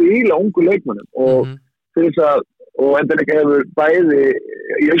að spila ungu leikmönnum og fyrir það og endilega hefur bæði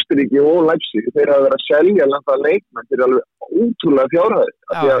í Austuríki og Leipzig þeir hafa verið að selja landa leikmenn fyrir alveg ótrúlega fjárhæðir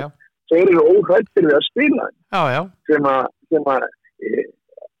af því að þeir eru óhrættir við að spila sem að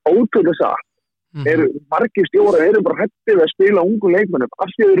ótrúlega satt eru margir stjórar eru bara hrættir við að spila ungu leikmennum af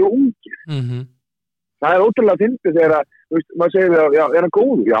því að þeir eru ungir. Það er ótrúlega fyndið þegar að maður segir að er hann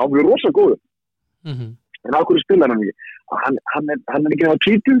góður? Já, hann er rosa góður. En á hverju spilar hann ekki? Hann er ekki á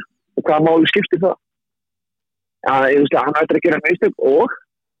 20 og hvaða máli skiptir það? Hann ættir að gera mistök og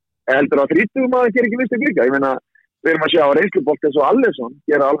heldur að 30 maður gerir ekki mistök líka. Ég meina, við erum að sjá reynslubolt eins og Allison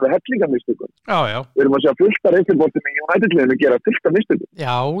gera alveg hellingamistök. Við erum að sjá fullt af reynsluboltum í United-liðinu gera fullt af mistökum.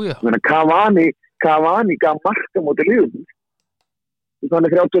 Ég meina, Cavani gaf marka móti Liverpool.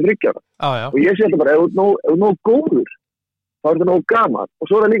 Þannig 33 ára. Og ég sé alltaf bara, ef þú er nóg góður, þá er það nóg gaman. Og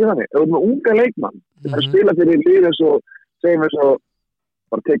svo er það líka þannig, ef þú er með unga leikmann, það er að spila fyrir lið eins og, segjum við svo,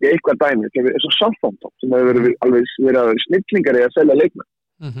 bara tekið eitthvað dæmi, eins og Southampton, sem hefur verið snillingar í að selja leikmann.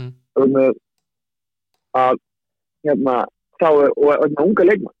 Þá er unga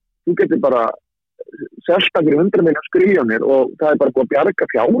leikmann. Þú getur bara selta fyrir 100 milljón skriljónir og það er bara búið að bjarga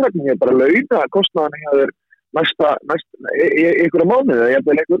fjárhagningi, bara launa kostnaðan hjá þér næsta einhverja mánuði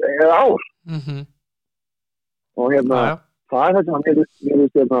eða ár. Og það er það sem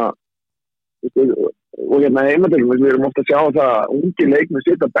og heimatökum við erum ofta að sjá það að ungi leikmenn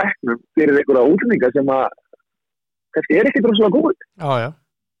sitja á bekknum fyrir einhverja útlendinga sem að kannski er ekki droslega góð.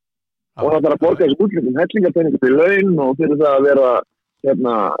 Og það þarf að borga þessu útlendingum hellingapenningu til laun og fyrir það að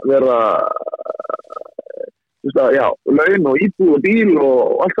vera laun og íbúð og bíl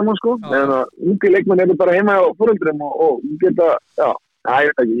og allt saman sko. En að ungi leikmenn eru bara heima á foreldrum og geta, ég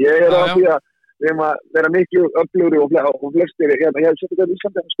veit ekki, ég er á því að við erum að vera miklu öflugri og flestir, ég hef sett þetta í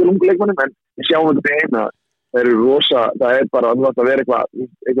Íslandi að spila ungu leikmennum, en við sjáum þetta heima, það er rosa, það er bara að vera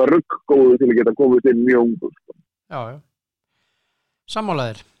eitthvað ruggóðu til að geta komið til mjög ungu.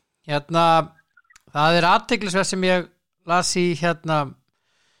 Sammálaðir. Það er athyglisvert sem ég las í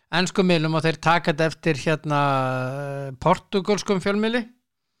enskum miðlum og þeir taka þetta eftir portugalskum fjölmiðli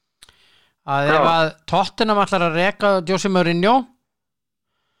að ef að Tottenham ætlar að reka Jose Mourinho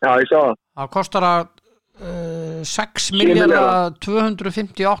ég sá það. Það kostar að 6 milljarða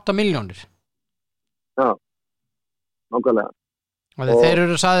 258 milljónir. Nákvæmlega. Og þeir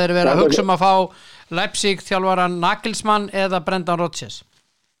eru sagðir vera að hugsa að fá Leipzig þjálfaran Nagelsmann eða Brendan Rodgers.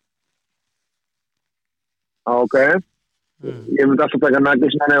 Ok. Ég myndi alltaf taka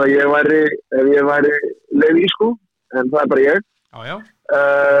Nagelsmann ef ég væri Levi sko, en það er bara ég.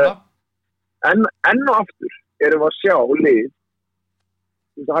 Enn og aftur erum við að sjá lið.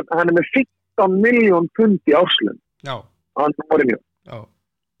 Hann er með 15 milljón pund í árslaun. Hann Mourinho.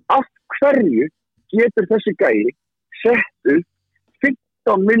 Af hverju getur þessi gæi settu 15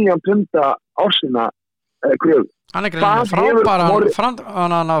 15 milljón punda ársina kröfu. Hann greinilega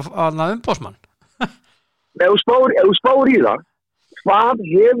frábæran umbósmann. Ef þú spáir í það, hvað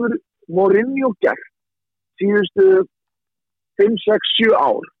hefur Mourinho gert síðustu 5, 6, 7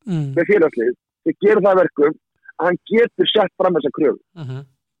 ár með félagslið sem gerir það verkum að hann getur sett fram þessa kröfu.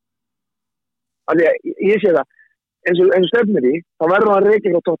 Þannig að ég sé það, eins og stefnir í, þá verður hann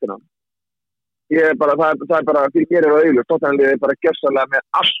rekinn frá Tottenham. Það er bara fyrir mér og auðvitað, Tottenham er bara gersamlega með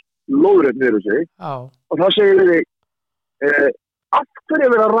allt lóðröð niður sig. Og þá segir við af hverju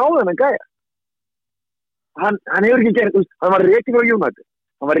er verið að ráða þennan gæja? Hann hefur ekki gert, hann var rekinn frá United,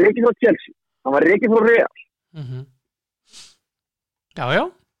 hann var rekinn frá Chelsea, hann var rekinn frá Real. Já.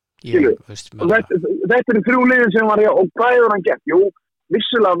 Og þetta eru 3 liðin sem var og hvað hefur hann gert? Jú,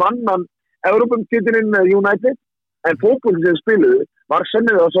 vissulega vann hann Evrópumtitilinn með United, en fótboltinn sem spiluðu var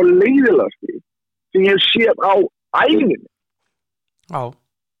sennilega svo leiðilegasti sem ég séð á æfinni. Já.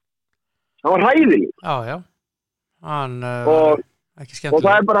 Hann var hræðilegur. Já. Hann ekki skemmtileg. Og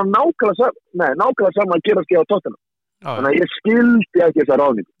það er bara nákvæmlega saman að gera skeiða á Tottenham. Þannig að ég skildi ekki þessa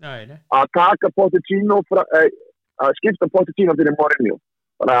ráðningu. Að taka Pochettino að skipta Pochettino fyrir Mourinho.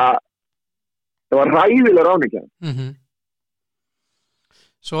 Bara það var hræðileg ráðning.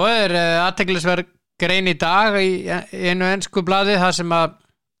 Svo athyglisverð grein í dag í einu ensku blaði þar sem að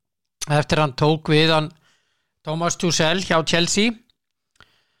eftir hann tók við hann Thomas Tuchel hjá Chelsea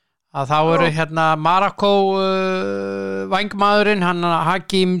að þá eru Marokko vængmaðurinn hann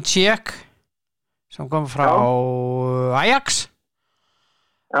Hakim Ziyech sem kom frá Ajax.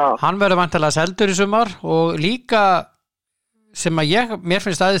 Hann verður væntanlega seldur í sumar og líka sem að mér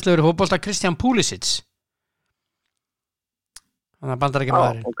finnst æðislegur fótbolta Christian Pulisic. Hann bandar ekki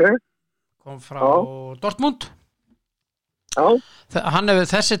maðurinn. Kom frá Dortmund.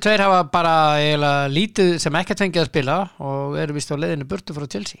 Þessi tveir hafa bara eiginlega lítið sem ekkert fengið að spila og eru vist á leiðinu burtu frá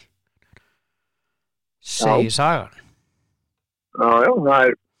Chelsea. Segir sagan. Já, það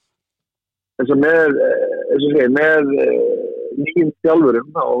er eins og með nýjum þjálfurum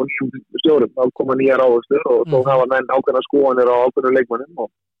og nýjum stjórum þá koma nýjar ávöxtur og þá hafa menn ákveðna skoðanir á ákveðnum leikmönnum og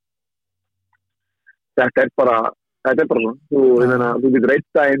þetta er bara svona. Þú getur einn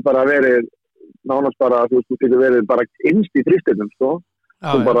daginn bara verið nánast bara, þú getur verið bara innst í þrýstinum,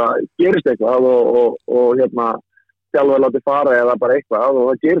 þú bara gerist eitthvað og þjálfur látið fara eða bara eitthvað og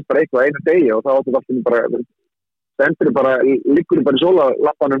það gerist bara eitthvað einu degi og þá áttu alltaf bara liggur bara í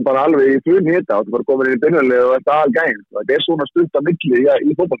sólalappanum bara alveg í hita og þú bara komir inn í byrjunarlið og þetta algæn. Þetta er svona stund að milli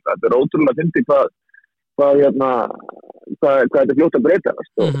í fótbolta. Þetta er ótrúlega fyndið hvað þetta er fljótt að breyta.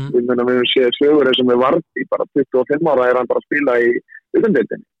 Við höfum séð sögur eins og með Vardy, bara 25 ára er hann bara að spila í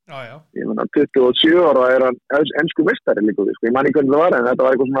utandeildinni. 27 ára er hann ensku meistari líka við. Ég man ekki hvernig það var en þetta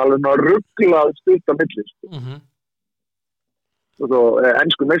var eitthvað svona alveg rugglað stund að milli. Og svo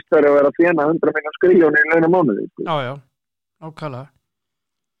ensku meistari að vera að þjána 100 milljón skriljónir í launa mánuði. Já, ákvæðlega.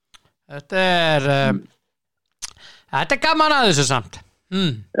 Þetta er gaman að þessu samt.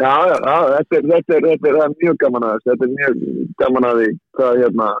 Já, þetta er mjög gaman að þessu. Þetta er mjög gaman að því hvað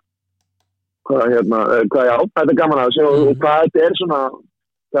þetta er gaman að þessu og hvað þetta er svona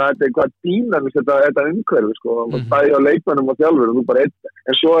hvað dýnamist þetta umhverfi, bæði á leikmönnum og þjálfurum,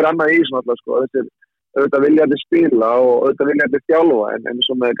 en svo er annað í svona alltaf, þetta er auðvitað viljandi spila og auðvitað viljandi þjálfa en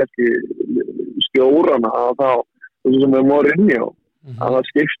svo með kannski stjórana að þá, þessu sem með Mourinho að það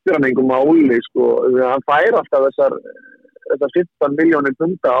skiptir hann einhver máli hann fær alltaf þessar 15 milljónir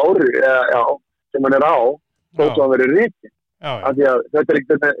punda ári sem hann er á þótt að hann verið rekinn af því að þetta er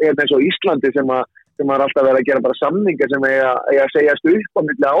ekkert eins og Íslandi sem er alltaf verið að gera bara samningar sem eiga að segjast upp á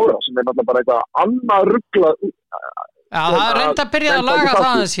milli ára sem er náttúrulega bara eitthvað annað ruglað. Það er reynd að byrja að laga það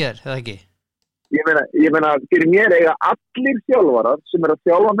aðeins hér, eða ekki? Ég meina, fyrir mér eiga allir þjálfarar sem er að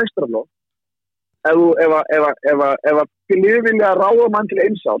þjálfa meistaraflokk ef liðið vilja ráða mann til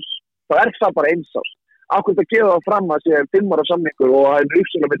 1 árs, þá er það bara 1 árs. Akkur það gefa það fram að sé 5 ára samningur og það er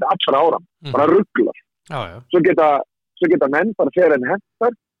uppsölu að mynda allra ára, bara rugglar. Svo geta menn bara fyrir en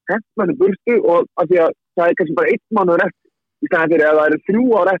hentar burtu og af því að það er kannski bara 1 mánuður eftir, í stæðan fyrir að það eru 3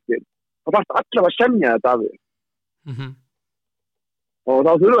 ára eftir, þá þarf allir að semja þetta af því. Og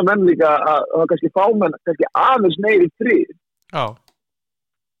þá þurfa menn líka að kannski fá menn kannski aðeins meiri frið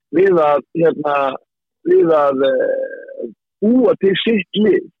við að búa til sitt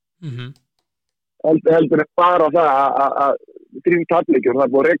lið heldur en bara það að 3 tapleikjur það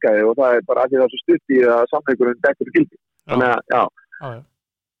er búið að reka þig og það er bara að því það er svo stutt í að samleikurinn dekkur gildi. Þannig að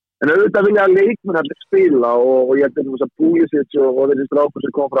en auðvitað vilja að leikmenn allir spila og ég held að Pulisic og þessi strákur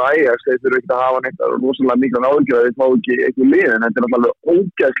sem kom frá Ajax þeir þurfa ekki að hafa neitt rosalega mikla áhyggjur að þeir fá ekki lið en þetta er náttúrulega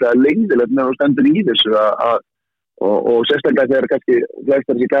ógeðslega leiðilegt með að stendur í þessu og sérstaklega þegar kannski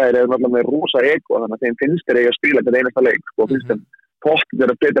flestar þessi gæðir eru náttúrulega með rosa ego þannig að þeim finnst þeir eiga að spila þetta einasta leik sko, finnst þeim pott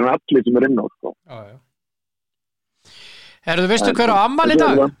þeirra betur en allir sem er inn á sko. Þú veistu hver á afmæli í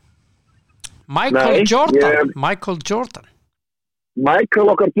dag? Michael Jordan Michael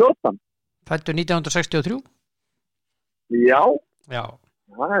okkar Jordan fæddur 1963 Já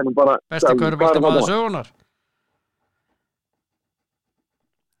það er nú bara besti körfuboltamaður sögunar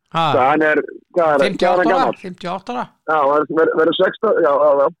hann er 58 ára já, verður 16 já,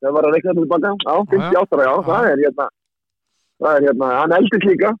 það var að reikna þetta tilbaka já, 58 ára, já, það er hérna, hann eldist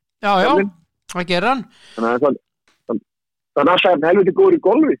líka já, það gerir hann þannig að það er helviti góður í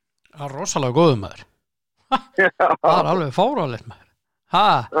golfi það er rosalega góður maður það er alveg fáránlegt maður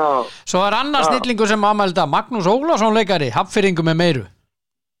svo er annar snillingur sem afmælda Magnús Ólafsson leikari Hafnfirðingur með meiru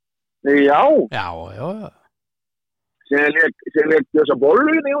já sem leik þessa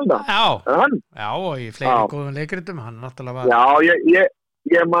bolluðin í undan já, og í fleiri góðum leikritum hann náttúrulega var já,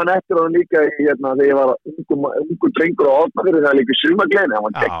 ég man eftir hann líka þegar ég var ungur drengur á Árnafirði það líka sumagleini, hann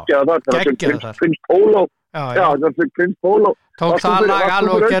var geggjaður þar Prins Pólo já, það fyrir Prins Pólo tók það lag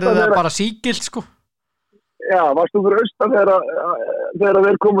alveg og gerði það bara sígilt sko já, varst þú fyrir austan þegar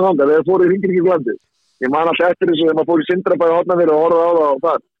þeir komið þangað þegar fóru í hringir landi ég man alltaf eftir þessu þegar maður fór í Sindrabæ á Árnafirði og horfði á það og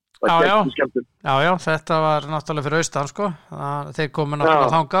það Já, þetta var náttúrulega fyrir austan sko. Þeir komu náttúrulega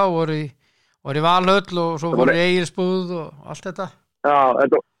þangað og voru í Valhöll og svo voru í Egilsbúð og allt þetta. Já,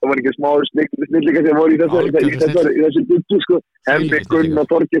 þetta var ekki smá snillingar sem voru í þessu byggi sko. Henrik Gunn og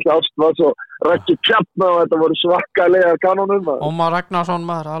Þorkell Ástvads og Raggi Kjapna og þetta voru svakalega kanónum. Ómar Ragnarsson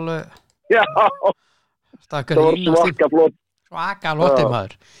maður alveg. Já, það var svakaflott. Svakaflotti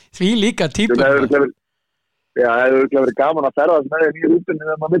maður. Því líka típur maður. Já, það hefur verið gaman að ferðast með því í rútunni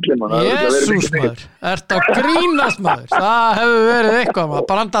þegar maður milli maður. Jesús maður, ert að grínast maður. Það hefur verið eitthvað maður,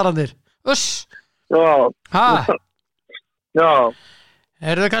 brandarandir. Uss. Já.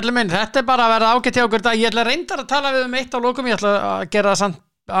 Heyrðu kallið minn, þetta er bara að vera ágætt hjá okkur. Ég ætla reyndar að tala við eitt á lokum. Ég ætla að gera það samt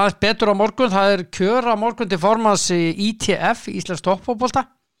aðeins betur á morgun. Það er kjör á morgun til formans ITF, Íslands toppfótbolta.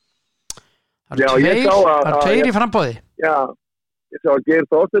 Það er tveir í frambóði. Já. Ég sá að Geir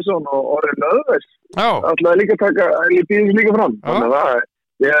Þorsteinsson og Orri Löðves alltaf líka taka býðum líka fram þannig að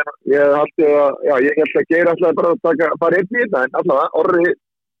ég held að Geir alltaf bara að fara einn í þetta en alltaf Orri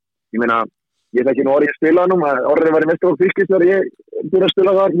ég meina, ég þekki nú Orri að spila nú Orri var í mestrarflokk Fylkis þegar ég búið að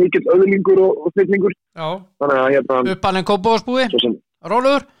spila þar, mikill öðlingur og snillingur þannig að uppalinn Kópavogsbúi,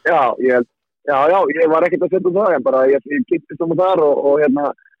 Róluður ég var ekkert að setja það en bara ég kittist þar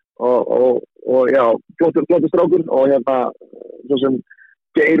og já, flottur strákur og svo sem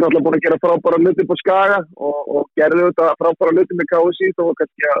Geir alltaf búin að gera frábæra hluti på Skaga og gerði þetta frábæra hluti með KSI þó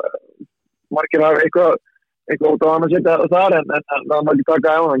kannski að margir hafa eitthvað út á hann að setja þar en það var ekki taka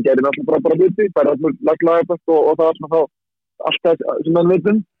á hann gerði alltaf frábæra hluti, bara alltaf laglaðið og það var svona þá alltaf sem hann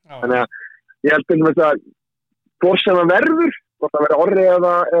veitum þannig að ég held til þess að hvort sem það verður, hvort það verður Orri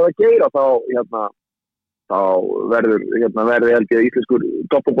eða Geir þá verður held ég íslenskur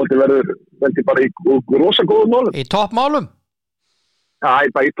toppfótbolti verður bara í rosa góðum málum. Í toppmálum? Já,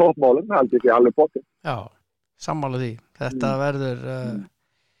 bara í toppmálum, held ég alveg bótti. Já, sammála því.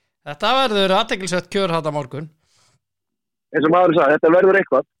 Þetta verður athyglisvert kjör þarna morgun. Eins og maður sagði, þetta verður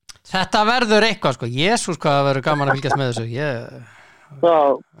eitthvað. Þetta verður eitthvað, sko. Jesús, hvað það verður gaman að fylgjast með þessu.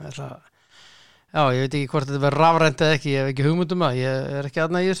 Já, ég veit ekki hvort þetta verður rafrænt eða ekki, ég hef ekki hugmyndum að, ég er ekki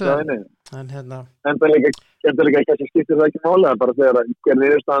aðna í þessu. En það líka ekki að skiptir það ekki málega, bara þegar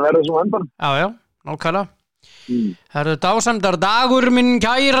niðurstaðan verður sem endan. Já, nákvæmlega. Herðu dásamdar dagur minn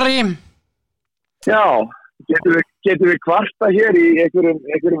kæri. Já, getum við kvarta hér í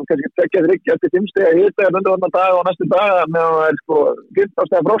einhverjum kannski 2-3-5 stiga hita undanfarna daga og næstu daga meðan það er sko 15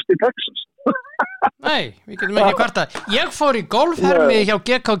 stiga frost í Texas. Nei, við getum ekki kvarta. Ég fór í golfhermi hjá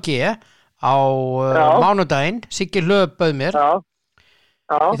GKG á mánudaginn, Siggi Hlöf bauð mér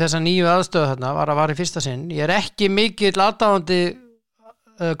í þessa nýju aðstöðu þarna, var í fyrsta sinn. Ég er ekki mikill aðdáandi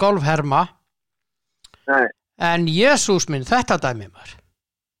golfherma en Jesús minn, þetta dæmi maður.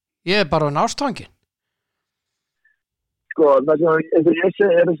 Ég er bara ástfangin. Sko, það sem ég sé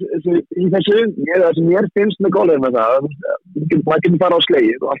í þessu, það sem mér finnst með golfherma maður getur bara á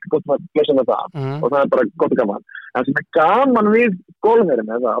slegið og allt er gott að blessa með það og það er bara gott og gaman. En það sem er gaman við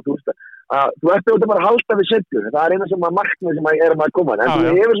golfherma að þú ert auðvitað bara að halda við setjum það er eina sem að markmið sem að að koma en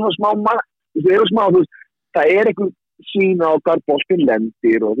þú hefur svona smá það er eitthvað sína á hvar boltinn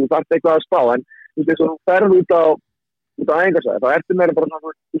lendir og þú þarft eitthvað að spá en þú ferð út á æfingarsvæði þá ertu meira bara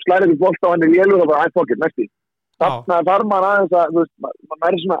svona þú slæðir því bolt á henni lélur og bara æfokir næst í þarna þarf maður aðeins að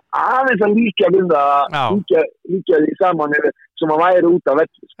maður er svona aðeins að líka við það líka því saman sem að væri út af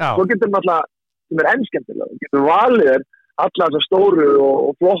velli svo getur maður alltaf sem enn skemmtilega. Getur valið alla þessar stóru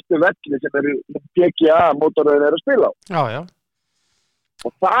og flottu velli sem eru PGA mótoröðin að spila á. Já.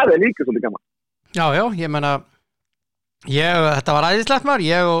 Og það líka svolítið gaman. Já, ég meina þetta var æðislegt maður,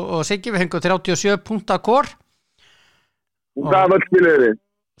 ég og Siggi við hengum 37 punkta kor. Og hvað völl spiluðu þið?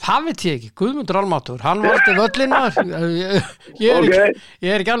 Það veit ég ekki, Guðmundur Almáttur, hann valdi völlin maður. Ég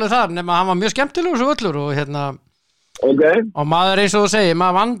er ekki alveg þar, nema hann var mjög skemmtilegur svo völlur og og maður eins og þú segir,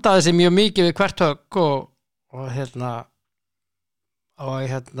 maður vandaði sig mjög mikið við hvert högg og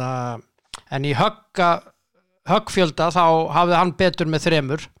en í höggfjölda þá hafði hann betur með 3.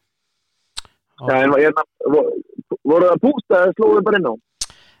 Já, en voru það pútt eða slóðu bara inn á?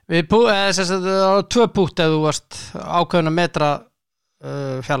 Við 2 pútt eða þú varst ákveðna metra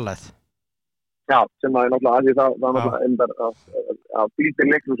fjarlægð. Já, sem að náttúrulega það náttúrulega endar að bítir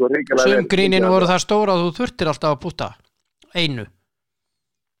leiknum svo hrikalega. Sumgrínin voru það stóra að þú þurftir alltaf að pútta einu.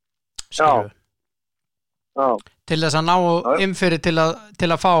 Já. Til þess að ná innfyrir til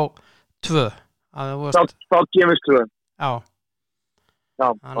að fá 2. Þá kemist 2. Já.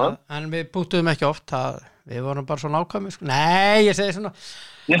 En við púttuðum ekki oft, við vorum bara svo nákvæmir. Nei, ég segi svona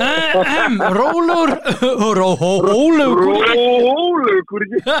Rólur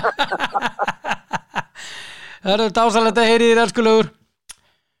kurgi. Það eru dásalegt að heyri þér, elskulegur.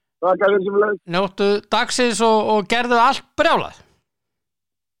 Takk að þér sem leið. Njóttu dagsins og gerðu allt brjálað.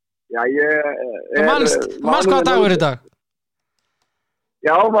 Já, ég Þú manst hvaða dagur í dag?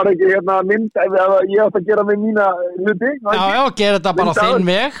 Já, var ekki mynd ég átt að gera með mína hluti. Já, gera þetta bara þinn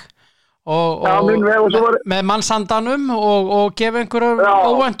veg og minn veg og svo var með mannsandanum og gefa einhverjum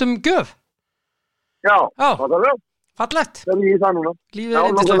óvæntum gjöf. Já, það var vel. Fallegt. Það í það núna. Lífið er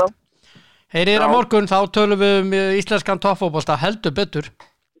yndislegt. Heyrið á morgun, þá tölum við íslenskan toppfótbolta heldur betur.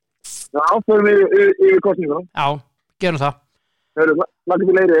 Já, förum við yfir kostninguna. Já, gerum það. Lakka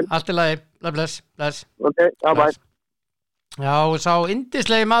til leiðir. Allt í lagi, bless. Ok, bye. Já, sá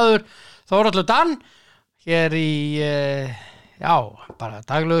yndislegi maður Þórhallur Dan hér í bara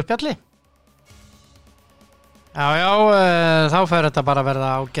daglegu spjalli. Já, þá fer þetta bara að verða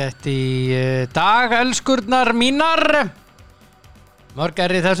ágætt í dag, elskurnar mínar. Mörg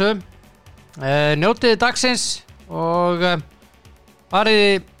í þessu. Njótið dagsins og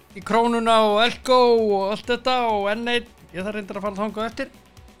farið í Krónuna og Elko og allt þetta og N1. Ég þarf reyndar að fara þangað eftir.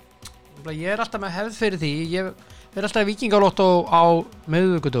 Ég alltaf með hefð fyrir því. Ég er alltaf í Víkingalóttó á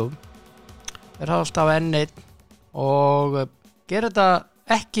miðvikudögum. Er alltaf N1 og ger þetta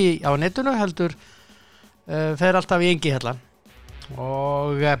ekki á netinu heldur fer alltaf í Engihellan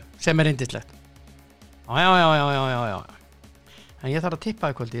og sem er yndislegt. Já. En ég þarf að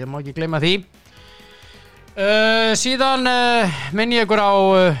tippa í kvöldi, ég má ekki gleyma því. Síðan minn ég ykkur á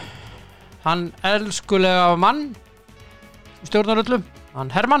hann elskulega mann stjórnaröllu,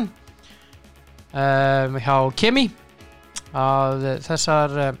 hann Hermann hjá Kemi að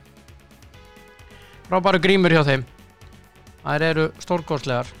þessar frábæru grímur hjá þeim þær eru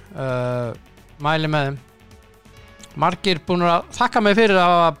stórkostlegar mæli með þeim margir búin að þakka mig fyrir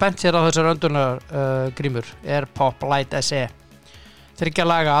að hafa bent sér á þessar öndunar grímur Airpop Light SE 3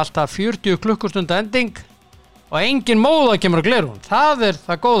 laga alltaf 40 klukkustunda ending og engin móða kemur á glerun það er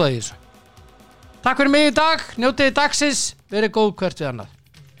það góða í þessu. Takk fyrir mig í dag, njótið dagsins, verið góð hvert við annað.